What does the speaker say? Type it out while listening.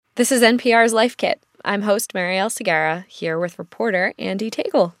This is NPR's Life Kit. I'm host Marielle Segarra, here with reporter Andee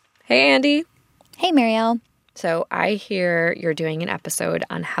Tagle. Hey, Andee. Hey, Marielle. So I hear you're doing an episode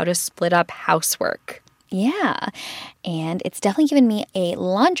on how to split up housework. Yeah, and it's definitely given me a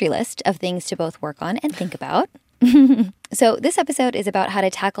laundry list of things to both work on and think about. So this episode is about how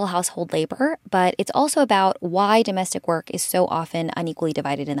to tackle household labor, but it's also about why domestic work is so often unequally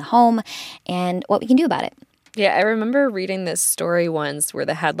divided in the home and what we can do about it. Yeah, I remember reading this story once where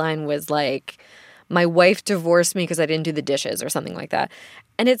the headline was like, "My wife divorced me because I didn't do the dishes," or something like that.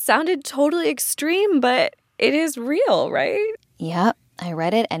 And it sounded totally extreme, but it is real, right? Yep, I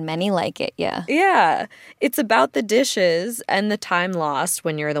read it and many like it, yeah. Yeah, it's about the dishes and the time lost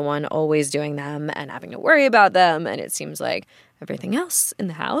when you're the one always doing them and having to worry about them, and it seems like everything else in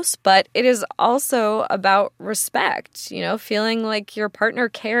the house. But it is also about respect, feeling like your partner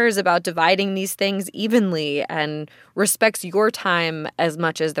cares about dividing these things evenly and respects your time as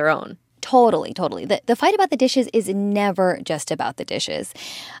much as their own. Totally. The fight about the dishes is never just about the dishes.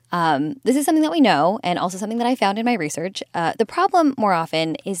 This is something that we know and also something that I found in my research. The problem more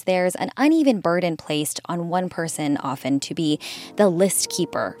often is there's an uneven burden placed on one person often to be the list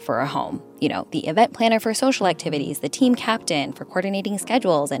keeper for a home. The event planner for social activities, the team captain for coordinating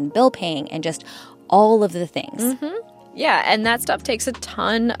schedules and bill paying and just all of the things. Mm-hmm. Yeah, and that stuff takes a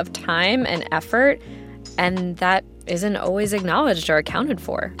ton of time and effort, and that isn't always acknowledged or accounted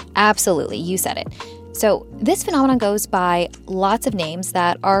for. Absolutely, you said it. So this phenomenon goes by lots of names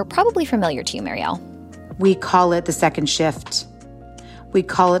that are probably familiar to you, Marielle. We call it the second shift. We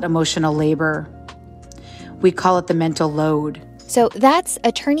call it emotional labor. We call it the mental load. So that's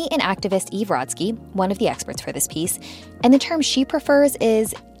attorney and activist Eve Rodsky, one of the experts for this piece, and the term she prefers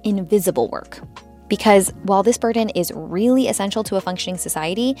is invisible work. Because while this burden is really essential to a functioning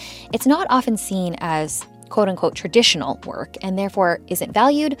society, it's not often seen as quote-unquote traditional work and therefore isn't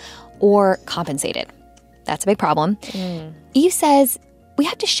valued or compensated. That's a big problem. Eve says we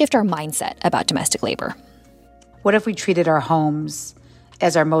have to shift our mindset about domestic labor. What if we treated our homes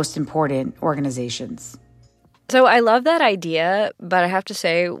as our most important organizations? So I love that idea, but I have to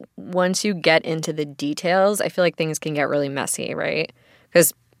say, once you get into the details, I feel like things can get really messy, right?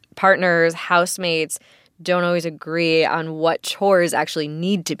 Because partners, housemates don't always agree on what chores actually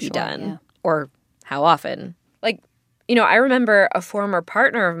need to be done or how often. I remember a former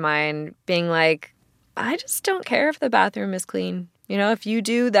partner of mine being like, I just don't care if the bathroom is clean. If you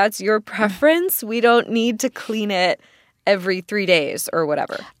do, that's your preference. We don't need to clean it every 3 days or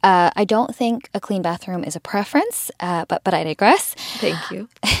whatever. I don't think a clean bathroom is a preference, but I digress. Thank you.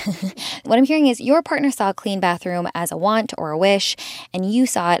 What I'm hearing is your partner saw a clean bathroom as a want or a wish, and you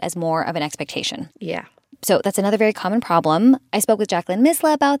saw it as more of an expectation. Yeah. So that's another very common problem. I spoke with Jacqueline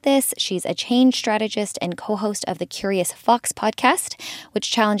Misla about this. She's a change strategist and co-host of the Curious Fox podcast, which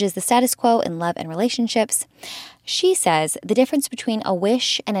challenges the status quo in love and relationships. She says the difference between a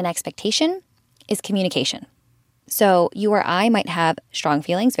wish and an expectation is communication. So you or I might have strong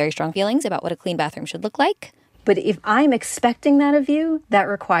feelings, very strong feelings about what a clean bathroom should look like. But if I'm expecting that of you, that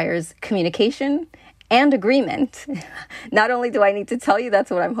requires communication and agreement. Not only do I need to tell you that's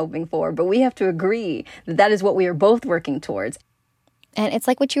what I'm hoping for, but we have to agree that that is what we are both working towards. And it's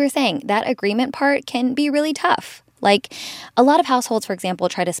like what you were saying, that agreement part can be really tough. Like a lot of households, for example,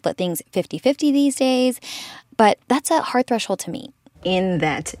 try to split things 50-50 these days, but that's a hard threshold to meet. In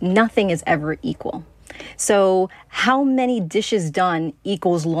that nothing is ever equal. So how many dishes done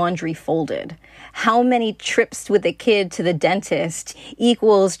equals laundry folded? How many trips with a kid to the dentist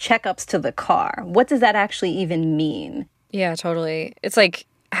equals checkups to the car? What does that actually even mean? Yeah, totally. It's like,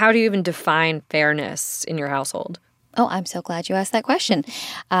 how do you even define fairness in your household? Oh, I'm so glad you asked that question.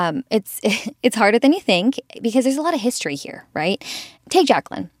 It's harder than you think because there's a lot of history here, right? Take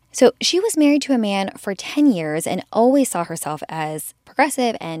Jacqueline. So she was married to a man for 10 years and always saw herself as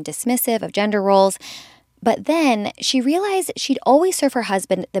progressive and dismissive of gender roles. But then she realized she'd always serve her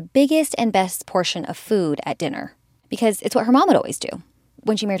husband the biggest and best portion of food at dinner because it's what her mom would always do.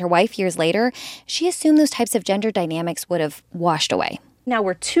 When she married her wife years later, she assumed those types of gender dynamics would have washed away. Now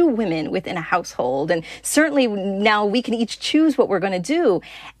we're two women within a household, and certainly now we can each choose what we're going to do.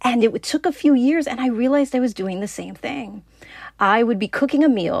 And it took a few years, and I realized I was doing the same thing. I would be cooking a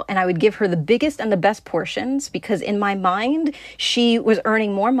meal, and I would give her the biggest and the best portions because in my mind, she was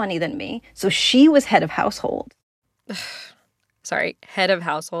earning more money than me. So she was head of household. Sorry, head of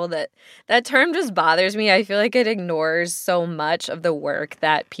household. That term just bothers me. I feel like it ignores so much of the work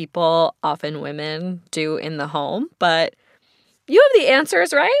that people, often women, do in the home. But You have the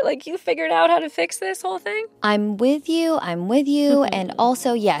answers, right? Like, you figured out how to fix this whole thing? I'm with you. And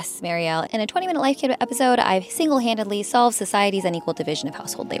also, yes, Marielle, in a 20-minute Life Kit episode, I've single-handedly solved society's unequal division of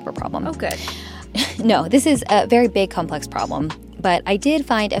household labor problem. Oh, good. No, this is a very big, complex problem. But I did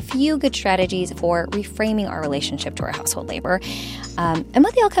find a few good strategies for reframing our relationship to our household labor. And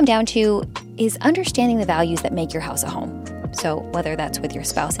what they all come down to is understanding the values that make your house a home. So whether that's with your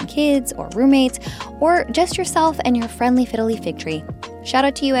spouse and kids or roommates or just yourself and your friendly fiddly fig tree. Shout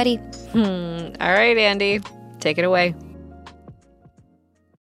out to you, Eddie. All right, Andy. Take it away.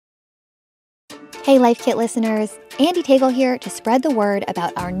 Hey, Life Kit listeners. Andy Tagle here to spread the word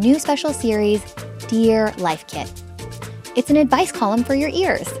about our new special series, Dear Life Kit. It's an advice column for your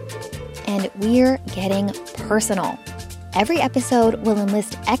ears. And we're getting personal. Every episode will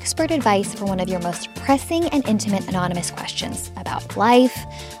enlist expert advice for one of your most pressing and intimate anonymous questions about life,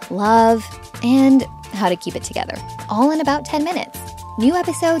 love, and how to keep it together. All in about 10 minutes. New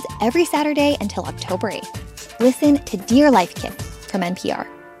episodes every Saturday until October 8th. Listen to Dear Life Kit from NPR.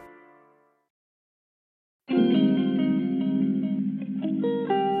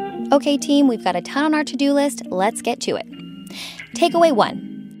 Okay, team, we've got a ton on our to-do list. Let's get to it. Takeaway 1.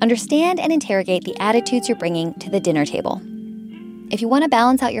 Understand and interrogate the attitudes you're bringing to the dinner table. If you want to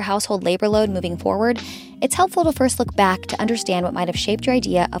balance out your household labor load moving forward, it's helpful to first look back to understand what might have shaped your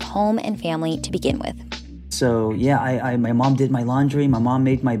idea of home and family to begin with. So, yeah, my mom did my laundry, my mom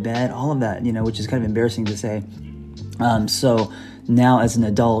made my bed, all of that, which is kind of embarrassing to say. So now as an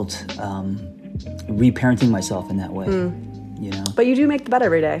adult, reparenting myself in that way. But you do make the bed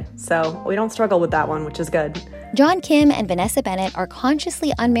every day, so we don't struggle with that one, which is good. John Kim and Vanessa Bennett are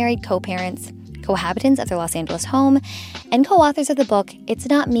consciously unmarried co-parents, cohabitants of their Los Angeles home, and co-authors of the book, It's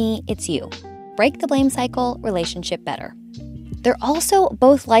Not Me, It's You. Break the Blame Cycle, Relationship Better. They're also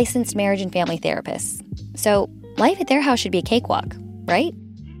both licensed marriage and family therapists. So life at their house should be a cakewalk, right?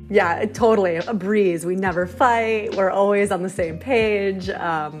 Yeah, totally. A breeze. We never fight. We're always on the same page.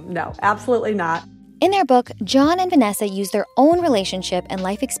 No, absolutely not. In their book, John and Vanessa use their own relationship and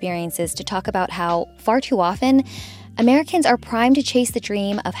life experiences to talk about how, far too often, Americans are primed to chase the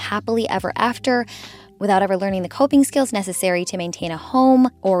dream of happily ever after without ever learning the coping skills necessary to maintain a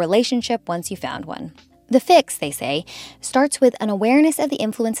home or relationship once you found one. The fix, they say, starts with an awareness of the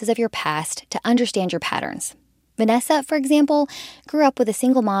influences of your past to understand your patterns. Vanessa, for example, grew up with a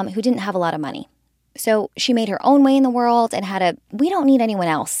single mom who didn't have a lot of money. So she made her own way in the world and had a we don't need anyone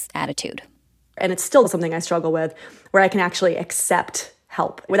else attitude. And it's still something I struggle with, where I can actually accept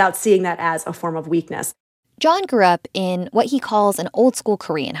help without seeing that as a form of weakness. John grew up in what he calls an old school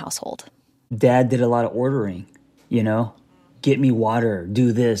Korean household. Dad did a lot of ordering, get me water,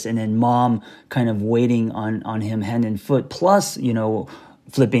 do this. And then mom kind of waiting on him hand and foot, plus,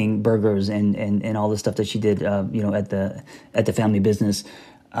 flipping burgers and all the stuff that she did, at the family business.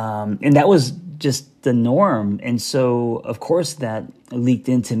 And that was just the norm. And so, of course, that leaked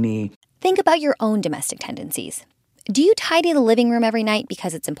into me. Think about your own domestic tendencies. Do you tidy the living room every night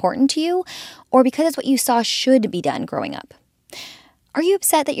because it's important to you, or because it's what you saw should be done growing up? Are you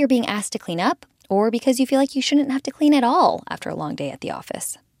upset that you're being asked to clean up, or because you feel like you shouldn't have to clean at all after a long day at the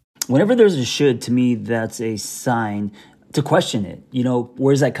office? Whenever there's a should, to me, that's a sign to question it.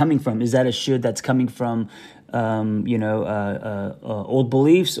 Where's that coming from? Is that a should that's coming from, old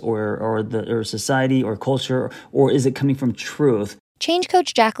beliefs or society or culture, or is it coming from truth? Change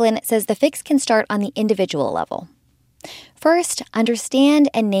coach Jacqueline says the fix can start on the individual level. First, understand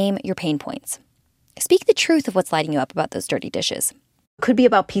and name your pain points. Speak the truth of what's lighting you up about those dirty dishes. It could be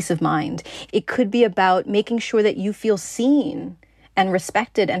about peace of mind. It could be about making sure that you feel seen and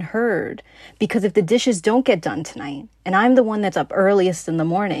respected and heard. Because if the dishes don't get done tonight, and I'm the one that's up earliest in the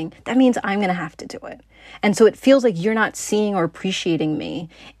morning, that means I'm going to have to do it. And so it feels like you're not seeing or appreciating me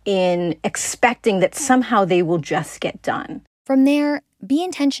in expecting that somehow they will just get done. From there, be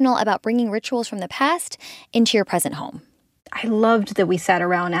intentional about bringing rituals from the past into your present home. I loved that we sat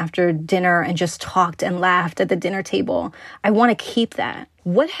around after dinner and just talked and laughed at the dinner table. I want to keep that.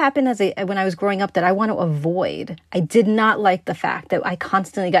 What happened when I was growing up that I want to avoid? I did not like the fact that I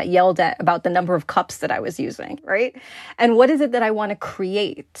constantly got yelled at about the number of cups that I was using, right? And what is it that I want to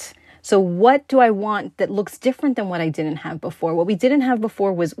create? So what do I want that looks different than what I didn't have before? What we didn't have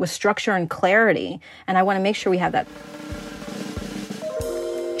before was structure and clarity, and I want to make sure we have that.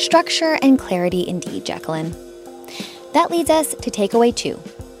 Structure and clarity indeed, Jacqueline. That leads us to takeaway 2.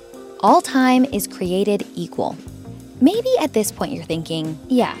 All time is created equal. Maybe at this point you're thinking,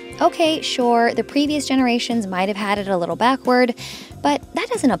 yeah, okay, sure, the previous generations might have had it a little backward, but that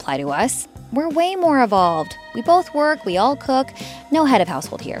doesn't apply to us. We're way more evolved. We both work, we all cook, no head of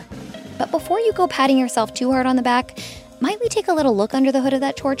household here. But before you go patting yourself too hard on the back, might we take a little look under the hood of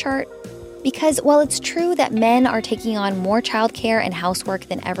that chore chart? Because while it's true that men are taking on more childcare and housework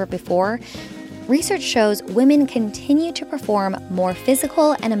than ever before, research shows women continue to perform more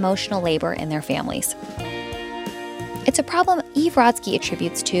physical and emotional labor in their families. It's a problem Eve Rodsky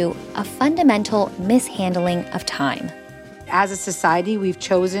attributes to a fundamental mishandling of time. As a society, we've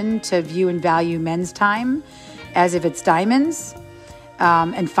chosen to view and value men's time as if it's diamonds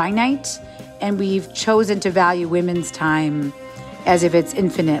and finite, and we've chosen to value women's time as if it's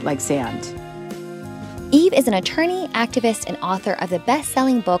infinite like sand. Eve is an attorney, activist, and author of the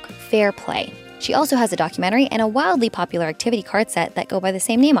best-selling book Fair Play. She also has a documentary and a wildly popular activity card set that go by the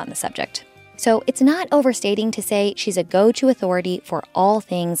same name on the subject. So it's not overstating to say she's a go-to authority for all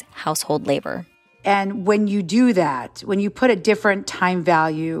things household labor. And when you do that, when you put a different time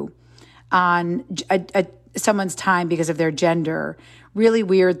value on someone's time because of their gender, really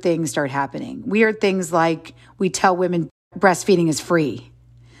weird things start happening. Weird things like we tell women breastfeeding is free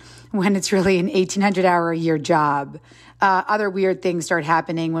when it's really an 1,800-hour-a-year job. Other weird things start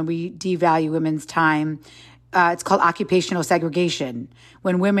happening when we devalue women's time. It's called occupational segregation.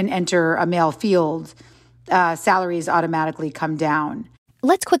 When women enter a male field, salaries automatically come down.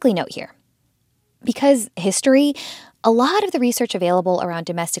 Let's quickly note here. Because history, a lot of the research available around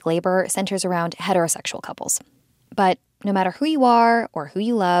domestic labor centers around heterosexual couples. But no matter who you are or who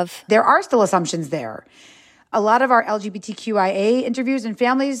you love, there are still assumptions there. A lot of our LGBTQIA interviews and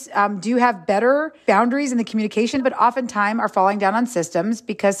families do have better boundaries in the communication, but oftentimes are falling down on systems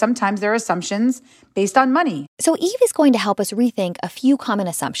because sometimes there are assumptions based on money. So Eve is going to help us rethink a few common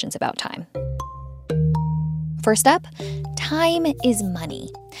assumptions about time. First up, time is money.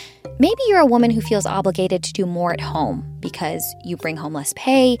 Maybe you're a woman who feels obligated to do more at home because you bring home less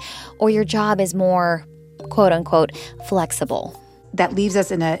pay or your job is more, quote unquote, flexible. That leaves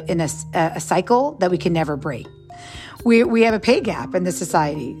us in a cycle that we can never break. We have a pay gap in this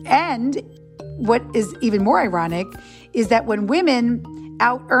society. And what is even more ironic is that when women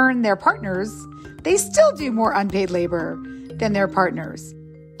out-earn their partners, they still do more unpaid labor than their partners.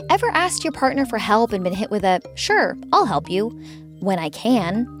 Ever asked your partner for help and been hit with a, sure, I'll help you, when I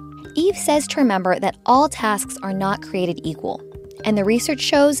can? Eve says to remember that all tasks are not created equal. And the research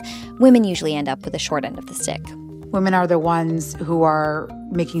shows women usually end up with the short end of the stick. Women are the ones who are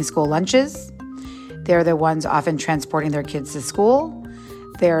making school lunches. They're the ones often transporting their kids to school.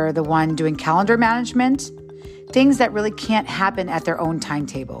 They're the one doing calendar management, things that really can't happen at their own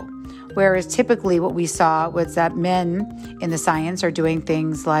timetable. Whereas typically what we saw was that men in the science are doing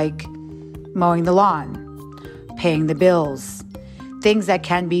things like mowing the lawn, paying the bills, things that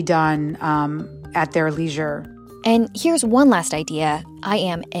can be done at their leisure. And here's one last idea I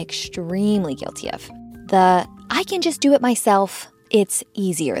am extremely guilty of. I can just do it myself. It's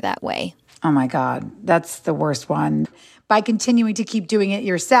easier that way. Oh my God, that's the worst one. By continuing to keep doing it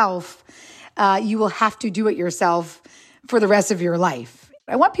yourself, you will have to do it yourself for the rest of your life.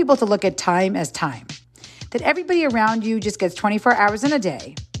 I want people to look at time as time, that everybody around you just gets 24 hours in a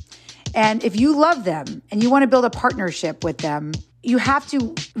day. And if you love them and you want to build a partnership with them, you have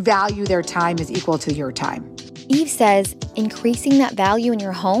to value their time as equal to your time. Eve says increasing that value in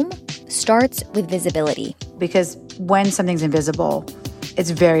your home starts with visibility. Because when something's invisible, it's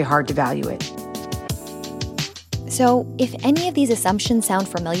very hard to value it. So if any of these assumptions sound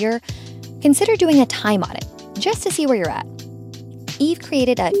familiar, consider doing a time audit just to see where you're at. Eve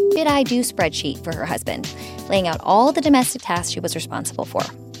created a Did I Do spreadsheet for her husband, laying out all the domestic tasks she was responsible for.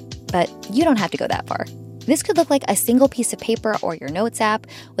 But you don't have to go that far. This could look like a single piece of paper or your notes app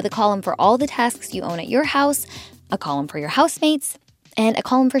with a column for all the tasks you own at your house, a column for your housemates, and a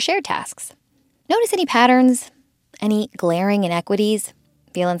column for shared tasks. Notice any patterns? Any glaring inequities?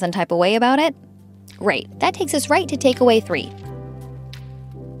 Feeling some type of way about it? Great. That takes us right to takeaway 3.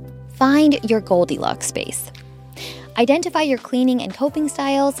 Find your Goldilocks space. Identify your cleaning and coping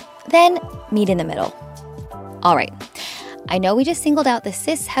styles, then meet in the middle. All right. I know we just singled out the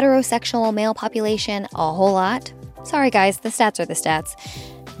cis heterosexual male population a whole lot. Sorry guys, the stats are the stats.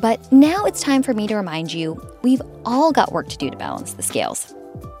 But now it's time for me to remind you, we've all got work to do to balance the scales.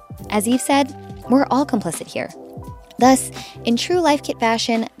 As Eve said, we're all complicit here. Thus, in true Life Kit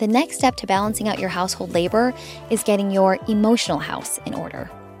fashion, the next step to balancing out your household labor is getting your emotional house in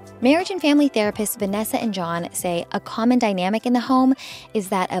order. Marriage and family therapists Vanessa and John say a common dynamic in the home is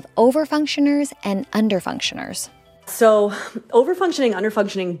that of overfunctioners and underfunctioners. So overfunctioning,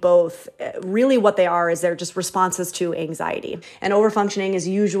 underfunctioning, both, really what they are is they're just responses to anxiety. And overfunctioning is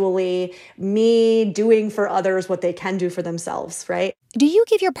usually me doing for others what they can do for themselves, right? Do you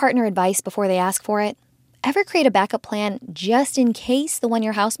give your partner advice before they ask for it? Ever create a backup plan just in case the one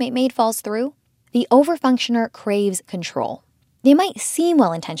your housemate made falls through? The overfunctioner craves control. They might seem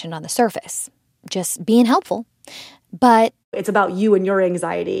well-intentioned on the surface, just being helpful, but it's about you and your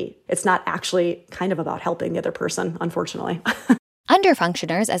anxiety. It's not actually kind of about helping the other person, unfortunately.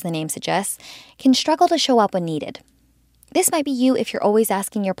 Underfunctioners, as the name suggests, can struggle to show up when needed. This might be you if you're always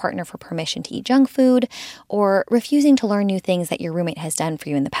asking your partner for permission to eat junk food or refusing to learn new things that your roommate has done for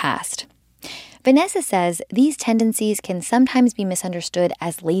you in the past. Vanessa says these tendencies can sometimes be misunderstood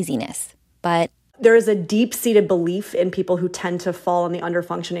as laziness, but there is a deep-seated belief in people who tend to fall on the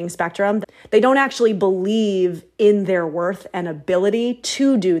underfunctioning spectrum. They don't actually believe in their worth and ability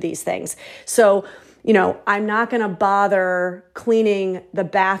to do these things. So, I'm not going to bother cleaning the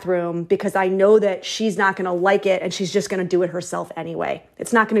bathroom because I know that she's not going to like it and she's just going to do it herself anyway.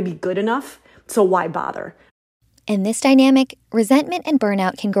 It's not going to be good enough, so why bother? In this dynamic, resentment and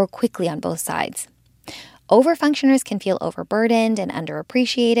burnout can grow quickly on both sides. Overfunctioners can feel overburdened and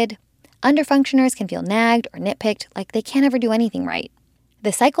underappreciated. Underfunctioners can feel nagged or nitpicked like they can't ever do anything right.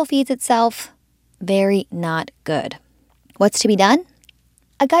 The cycle feeds itself. Very not good. What's to be done?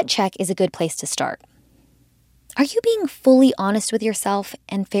 A gut check is a good place to start. Are you being fully honest with yourself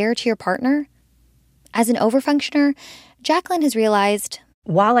and fair to your partner? As an overfunctioner, Jacqueline has realized,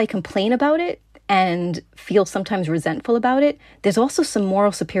 while I complain about it and feel sometimes resentful about it, there's also some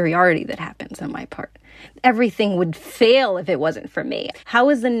moral superiority that happens on my part. Everything would fail if it wasn't for me. How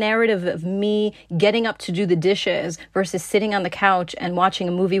is the narrative of me getting up to do the dishes versus sitting on the couch and watching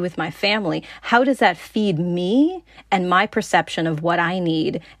a movie with my family? How does that feed me and my perception of what I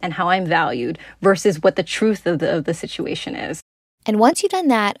need and how I'm valued versus what the truth of the situation is? And once you've done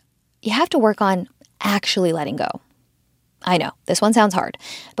that, you have to work on actually letting go. I know, this one sounds hard,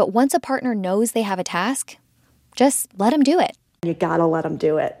 but once a partner knows they have a task, just let them do it. You gotta let them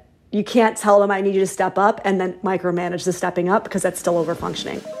do it. You can't tell them, I need you to step up, and then micromanage the stepping up because that's still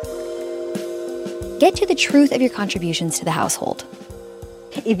overfunctioning. Get to the truth of your contributions to the household.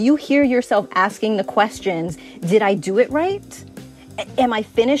 If you hear yourself asking the questions, did I do it right? Am I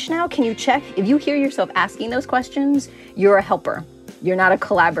finished now? Can you check? If you hear yourself asking those questions, you're a helper. You're not a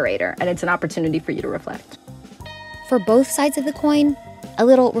collaborator, and it's an opportunity for you to reflect. For both sides of the coin, a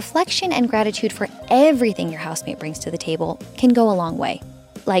little reflection and gratitude for everything your housemate brings to the table can go a long way.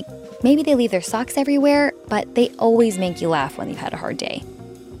 Like, maybe they leave their socks everywhere, but they always make you laugh when you've had a hard day.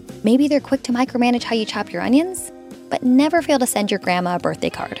 Maybe they're quick to micromanage how you chop your onions, but never fail to send your grandma a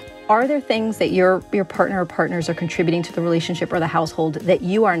birthday card. Are there things that your partner or partners are contributing to the relationship or the household that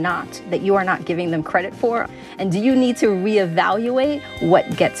you are not giving them credit for? And do you need to reevaluate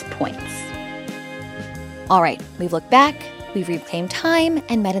what gets points? All right, we've looked back, we've reclaimed time,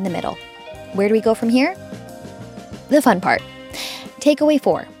 and met in the middle. Where do we go from here? The fun part. Takeaway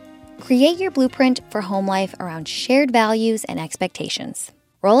 4. Create your blueprint for home life around shared values and expectations.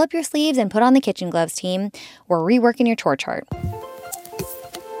 Roll up your sleeves and put on the kitchen gloves, team. We're reworking your chore chart.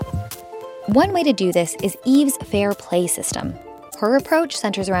 One way to do this is Eve's Fair Play system. Her approach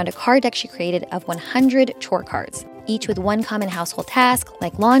centers around a card deck she created of 100 chore cards, each with one common household task,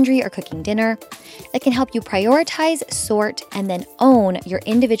 like laundry or cooking dinner, that can help you prioritize, sort, and then own your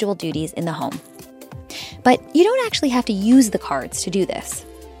individual duties in the home. But you don't actually have to use the cards to do this.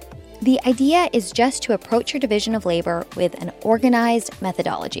 The idea is just to approach your division of labor with an organized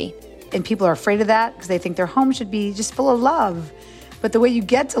methodology. And people are afraid of that because they think their home should be just full of love. But the way you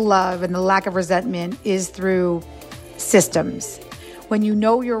get to love and the lack of resentment is through systems. When you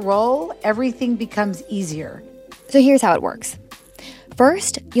know your role, everything becomes easier. So here's how it works.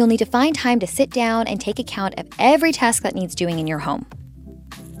 First, you'll need to find time to sit down and take account of every task that needs doing in your home.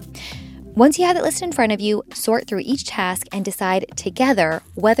 Once you have it listed in front of you, sort through each task and decide together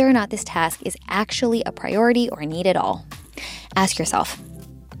whether or not this task is actually a priority or a need at all. Ask yourself,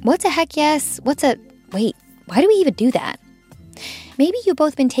 what's a heck yes? Wait, why do we even do that? Maybe you've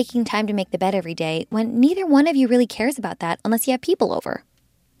both been taking time to make the bed every day when neither one of you really cares about that unless you have people over.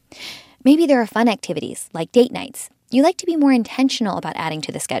 Maybe there are fun activities like date nights you like to be more intentional about adding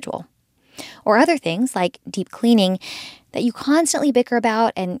to the schedule. Or other things like deep cleaning that you constantly bicker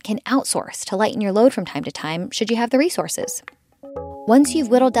about and can outsource to lighten your load from time to time should you have the resources. Once you've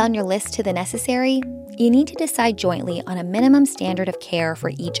whittled down your list to the necessary, you need to decide jointly on a minimum standard of care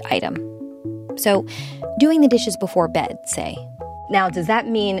for each item. So, doing the dishes before bed, say. Now, does that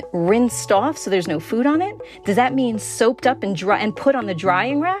mean rinsed off so there's no food on it? Does that mean soaped up and dry and put on the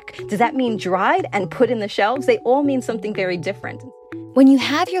drying rack? Does that mean dried and put in the shelves? They all mean something very different. When you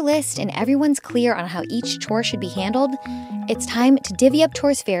have your list and everyone's clear on how each chore should be handled, it's time to divvy up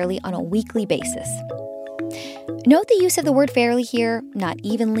chores fairly on a weekly basis. Note the use of the word fairly here, not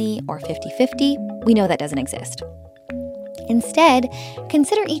evenly or 50-50. We know that doesn't exist. Instead,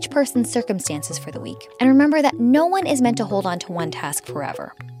 consider each person's circumstances for the week, and remember that no one is meant to hold on to one task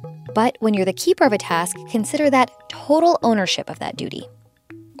forever. But when you're the keeper of a task, consider that total ownership of that duty,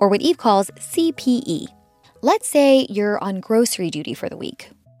 or what Eve calls CPE. Let's say you're on grocery duty for the week.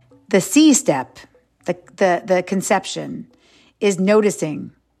 The C step, the conception, is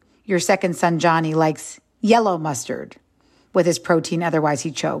noticing your second son, Johnny, likes yellow mustard with his protein, otherwise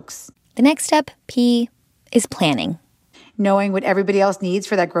he chokes. The next step, P, is planning. Knowing what everybody else needs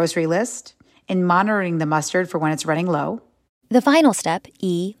for that grocery list and monitoring the mustard for when it's running low. The final step,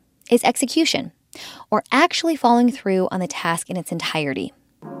 E, is execution, or actually following through on the task in its entirety.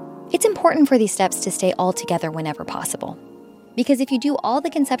 It's important for these steps to stay all together whenever possible. Because if you do all the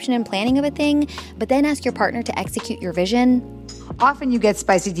conception and planning of a thing, but then ask your partner to execute your vision, often you get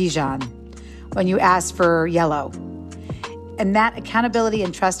spicy Dijon when you ask for yellow. And that accountability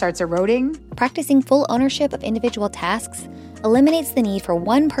and trust starts eroding. Practicing full ownership of individual tasks eliminates the need for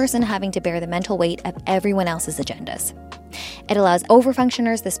one person having to bear the mental weight of everyone else's agendas. It allows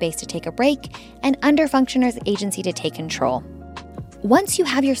overfunctioners the space to take a break and underfunctioners the agency to take control. Once you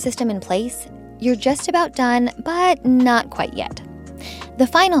have your system in place, you're just about done, but not quite yet. The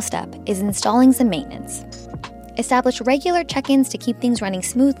final step is installing some maintenance. Establish regular check-ins to keep things running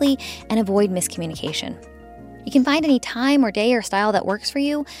smoothly and avoid miscommunication. You can find any time or day or style that works for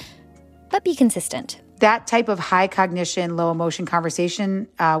you, but be consistent. That type of high cognition, low emotion conversation,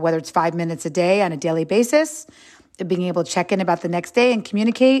 whether it's 5 minutes a day on a daily basis, being able to check in about the next day and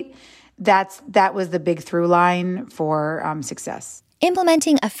communicate, that was the big through line for success.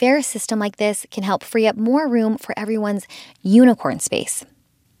 Implementing a fair system like this can help free up more room for everyone's unicorn space.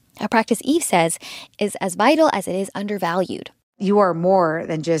 A practice Eve says is as vital as it is undervalued. You are more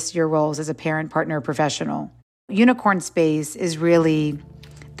than just your roles as a parent, partner, professional. Unicorn space is really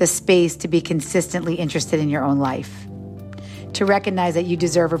the space to be consistently interested in your own life, to recognize that you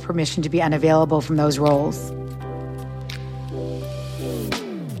deserve a permission to be unavailable from those roles.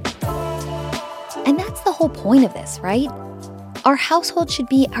 And that's the whole point of this, right? Our household should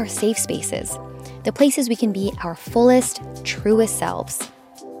be our safe spaces, the places we can be our fullest, truest selves.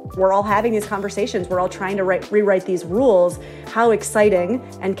 We're all having these conversations. We're all trying to rewrite these rules. How exciting,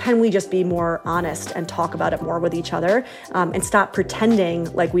 and can we just be more honest and talk about it more with each other and stop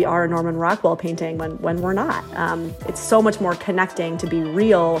pretending like we are a Norman Rockwell painting when we're not. It's so much more connecting to be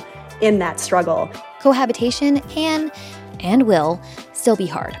real in that struggle. Cohabitation can and will still be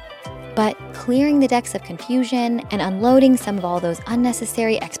hard. But clearing the decks of confusion and unloading some of all those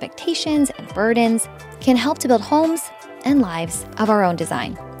unnecessary expectations and burdens can help to build homes and lives of our own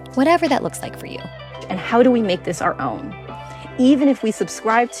design, whatever that looks like for you. And how do we make this our own? Even if we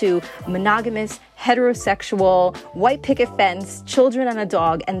subscribe to monogamous, heterosexual, white picket fence, children and a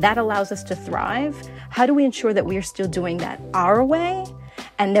dog, and that allows us to thrive, how do we ensure that we are still doing that our way?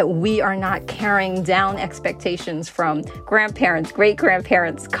 And that we are not carrying down expectations from grandparents,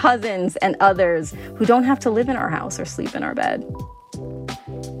 great-grandparents, cousins, and others who don't have to live in our house or sleep in our bed.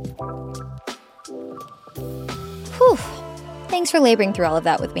 Whew. Thanks for laboring through all of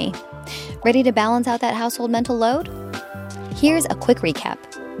that with me. Ready to balance out that household mental load? Here's a quick recap.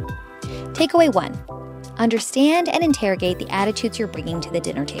 Takeaway 1. Understand and interrogate the attitudes you're bringing to the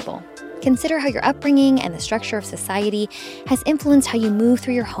dinner table. Consider how your upbringing and the structure of society has influenced how you move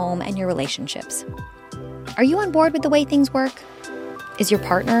through your home and your relationships. Are you on board with the way things work? Is your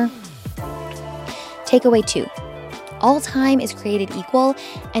partner? Takeaway 2. All time is created equal,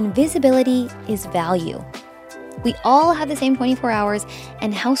 and visibility is value. We all have the same 24 hours,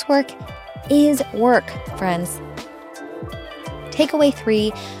 and housework is work, friends. Takeaway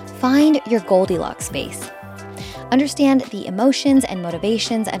 3. Find your Goldilocks space. Understand the emotions and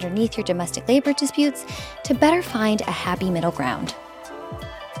motivations underneath your domestic labor disputes to better find a happy middle ground.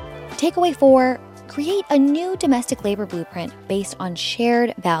 Takeaway 4, create a new domestic labor blueprint based on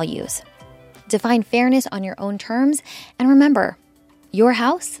shared values. Define fairness on your own terms, and remember, your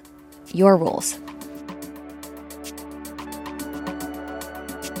house, your rules.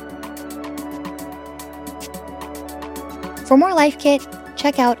 For more Life Kit,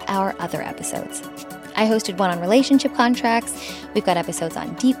 check out our other episodes. I hosted one on relationship contracts. We've got episodes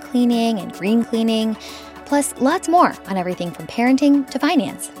on deep cleaning and green cleaning, plus lots more on everything from parenting to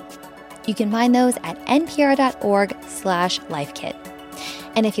finance. You can find those at npr.org/lifekit.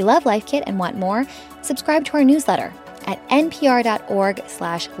 And if you love Life Kit and want more, subscribe to our newsletter at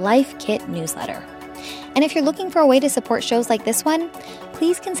npr.org/lifekit newsletter. And if you're looking for a way to support shows like this one,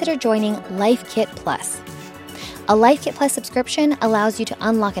 please consider joining Life Kit Plus. A Life Kit Plus subscription allows you to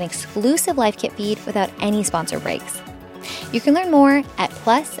unlock an exclusive Life Kit feed without any sponsor breaks. You can learn more at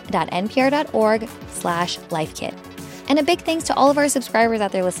plus.npr.org/lifekit. And a big thanks to all of our subscribers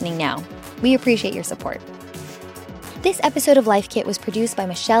out there listening now. We appreciate your support. This episode of Life Kit was produced by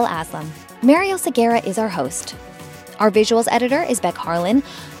Michelle Aslam. Mariel Segura is our host. Our visuals editor is Beck Harlan.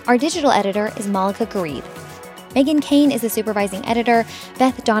 Our digital editor is Malika Garib. Megan Kane is the supervising editor.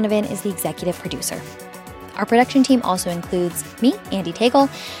 Beth Donovan is the executive producer. Our production team also includes me, Andy Tagle,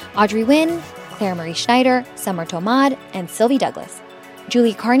 Audrey Nguyen, Claire Marie Schneider, Summer Tomad, and Sylvie Douglas.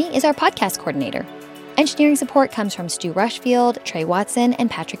 Julie Carney is our podcast coordinator. Engineering support comes from Stu Rushfield, Trey Watson, and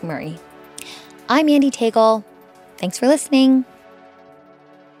Patrick Murray. I'm Andy Tagle. Thanks for listening.